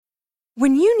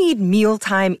When you need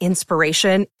mealtime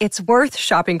inspiration, it's worth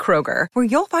shopping Kroger, where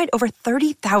you'll find over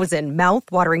 30,000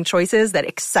 mouth-watering choices that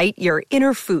excite your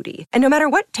inner foodie. And no matter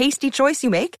what tasty choice you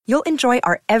make, you'll enjoy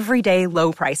our everyday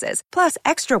low prices, plus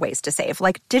extra ways to save,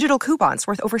 like digital coupons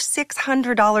worth over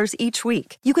 $600 each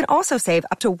week. You can also save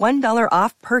up to $1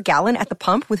 off per gallon at the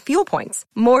pump with fuel points.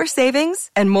 More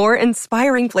savings and more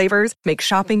inspiring flavors make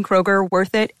shopping Kroger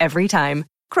worth it every time.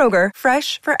 Kroger,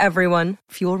 fresh for everyone.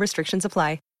 Fuel restrictions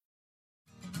apply.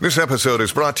 This episode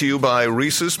is brought to you by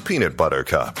Reese's Peanut Butter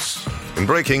Cups. In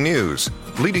breaking news,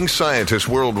 leading scientists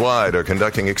worldwide are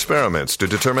conducting experiments to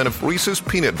determine if Reese's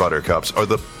Peanut Butter Cups are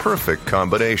the perfect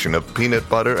combination of peanut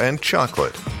butter and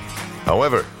chocolate.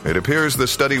 However, it appears the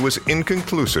study was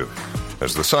inconclusive,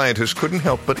 as the scientists couldn't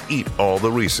help but eat all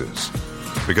the Reese's.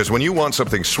 Because when you want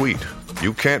something sweet,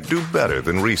 you can't do better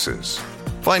than Reese's.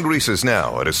 Find Reese's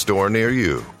now at a store near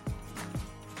you.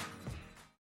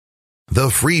 The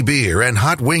Free Beer and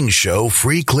Hot Wings Show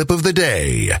free clip of the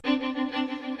day.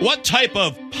 What type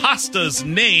of pasta's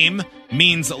name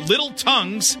means little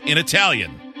tongues in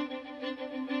Italian?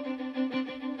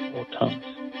 Little tongues.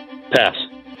 Pass.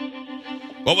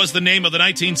 What was the name of the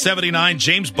 1979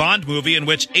 James Bond movie in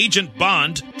which Agent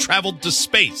Bond traveled to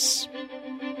space?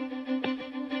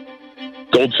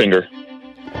 Goldfinger.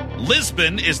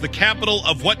 Lisbon is the capital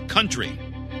of what country?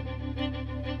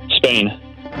 Spain.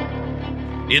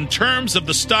 In terms of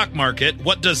the stock market,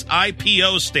 what does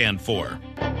IPO stand for?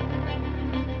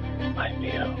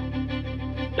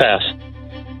 IPO. Pass.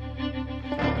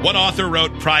 What author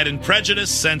wrote Pride and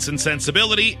Prejudice, Sense and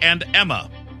Sensibility, and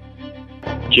Emma?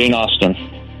 Jane Austen.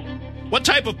 What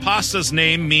type of pasta's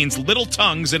name means little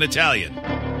tongues in Italian?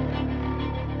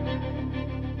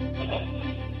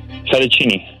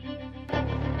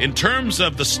 Fettuccine. In terms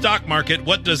of the stock market,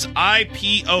 what does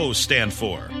IPO stand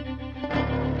for?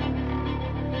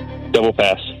 Double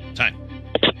pass. Time.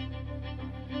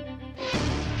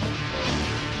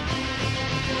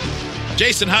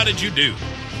 Jason, how did you do?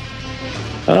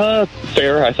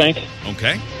 Fair, I think.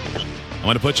 Okay. I'm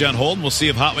going to put you on hold, and we'll see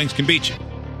if Hot Wings can beat you.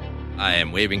 I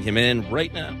am waving him in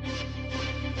right now.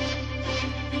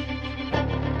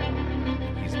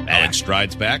 He's back. Alex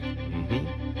strides back.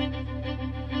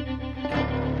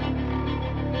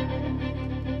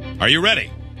 Are you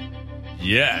ready?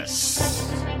 Yes.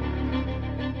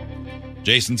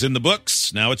 Jason's in the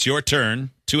books. Now it's your turn.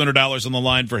 $200 on the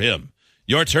line for him.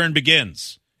 Your turn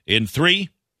begins in 3,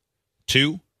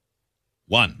 2,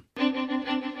 1.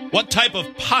 What type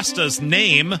of pasta's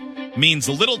name means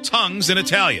little tongues in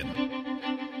Italian?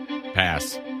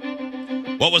 Pass.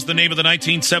 What was the name of the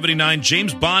 1979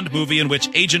 James Bond movie in which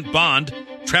Agent Bond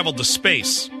traveled to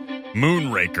space?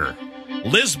 Moonraker.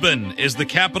 Lisbon is the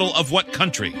capital of what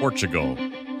country? Portugal.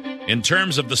 In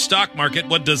terms of the stock market,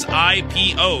 what does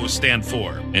IPO stand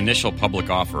for? Initial public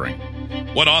offering.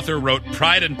 What author wrote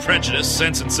Pride and Prejudice,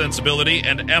 Sense and Sensibility,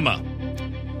 and Emma?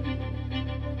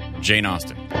 Jane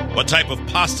Austen. What type of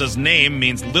pasta's name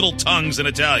means little tongues in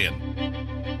Italian?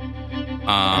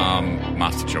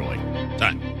 Mastacholi.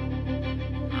 Time.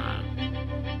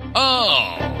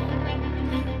 Oh!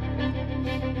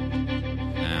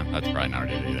 That's probably not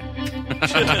it either.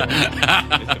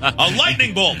 A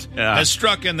lightning bolt has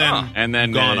struck and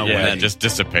then gone away. Yeah, just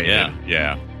dissipated.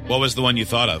 Yeah. What was the one you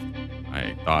thought of?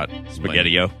 I thought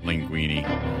Spaghetti-o. Linguini.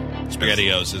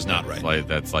 SpaghettiOs is not right.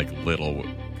 That's like little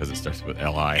because it starts with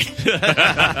L-I.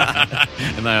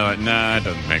 And I thought, nah, it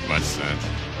doesn't make much sense.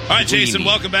 All right, Jason,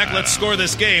 welcome back. Let's score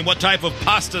this game. What type of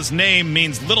pasta's name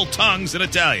means little tongues in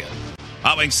Italian?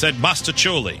 Hot Wings said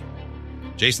mastacholi.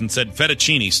 Jason said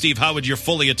fettuccine. Steve, how would your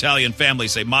fully Italian family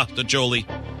say mastacholi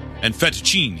and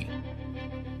fettuccine?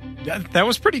 That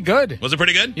was pretty good. Was it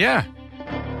pretty good? Yeah.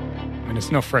 I mean,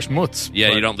 it's no fresh mutz. Yeah,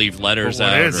 you don't leave letters what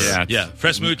out. is? Yeah.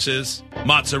 Fresh moots is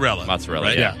mozzarella. Mozzarella,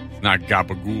 right? Yeah. It's not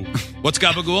gabagool. What's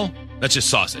gabagool? That's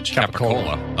just sausage.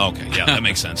 Capicola. Okay, yeah, that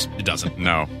makes sense. It doesn't.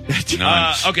 No.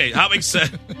 Okay, Hot Wings said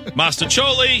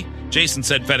mastacholi. Jason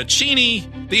said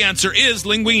fettuccine. The answer is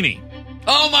linguini.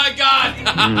 Oh, my God.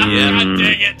 Yeah,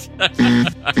 dang it.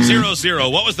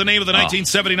 0-0. What was the name of the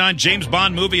 1979 James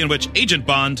Bond movie in which Agent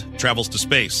Bond travels to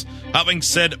space? Hot Wings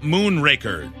said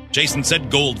Moonraker. Jason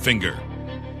said Goldfinger.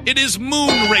 It is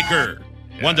Moonraker.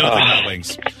 1-0 Hot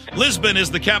Wings. Lisbon is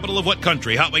the capital of what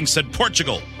country? Hot Wings said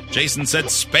Portugal. Jason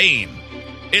said Spain.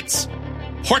 It's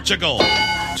Portugal.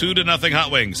 2-0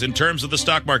 Hot Wings. In terms of the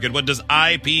stock market, what does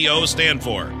IPO stand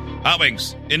for? Hot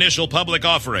Wings, initial public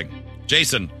offering.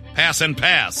 Jason, pass and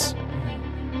pass.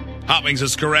 Hot Wings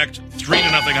is correct. 3-0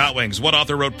 Hot Wings. What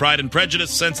author wrote Pride and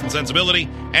Prejudice, Sense and Sensibility,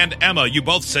 and Emma? You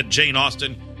both said Jane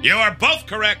Austen. You are both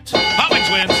correct. Hot Wings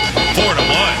wins 4-1.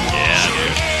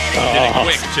 Yeah. Did it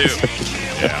quick, too.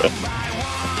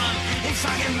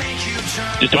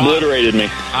 Just obliterated me.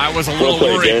 I was a little Well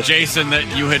played, worried, Garrett. Jason,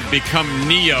 that you had become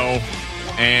Neo,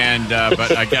 and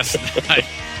but I guess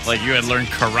like you had learned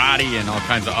karate and all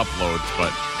kinds of uploads,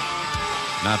 but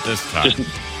not this time.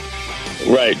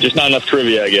 Right, just not enough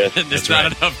trivia, I guess. There's not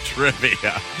enough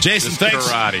trivia. Jason, Just thanks.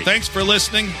 karate. Thanks for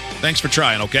listening. Thanks for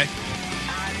trying, okay?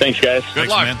 Thanks, guys. Good Thanks,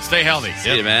 luck. man. Stay healthy.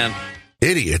 See you, man.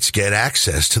 Idiots get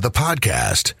access to the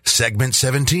podcast, segment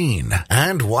 17,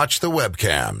 and watch the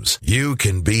webcams. You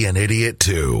can be an idiot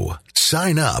too.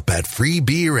 Sign up at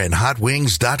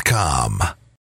freebeerandhotwings.com.